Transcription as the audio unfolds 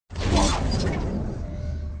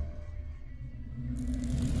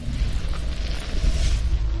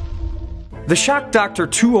The Shock Doctor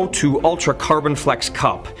 202 Ultra Carbon Flex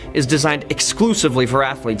Cup is designed exclusively for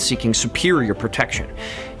athletes seeking superior protection.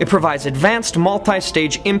 It provides advanced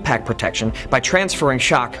multi-stage impact protection by transferring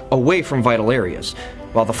shock away from vital areas,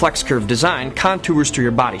 while the Flex Curve design contours to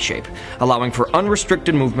your body shape, allowing for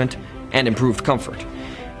unrestricted movement and improved comfort.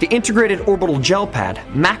 The integrated orbital gel pad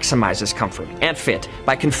maximizes comfort and fit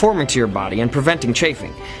by conforming to your body and preventing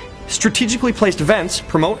chafing. Strategically placed vents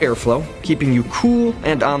promote airflow, keeping you cool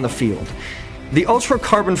and on the field. The Ultra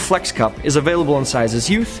Carbon Flex Cup is available in sizes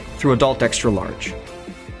youth through adult extra large.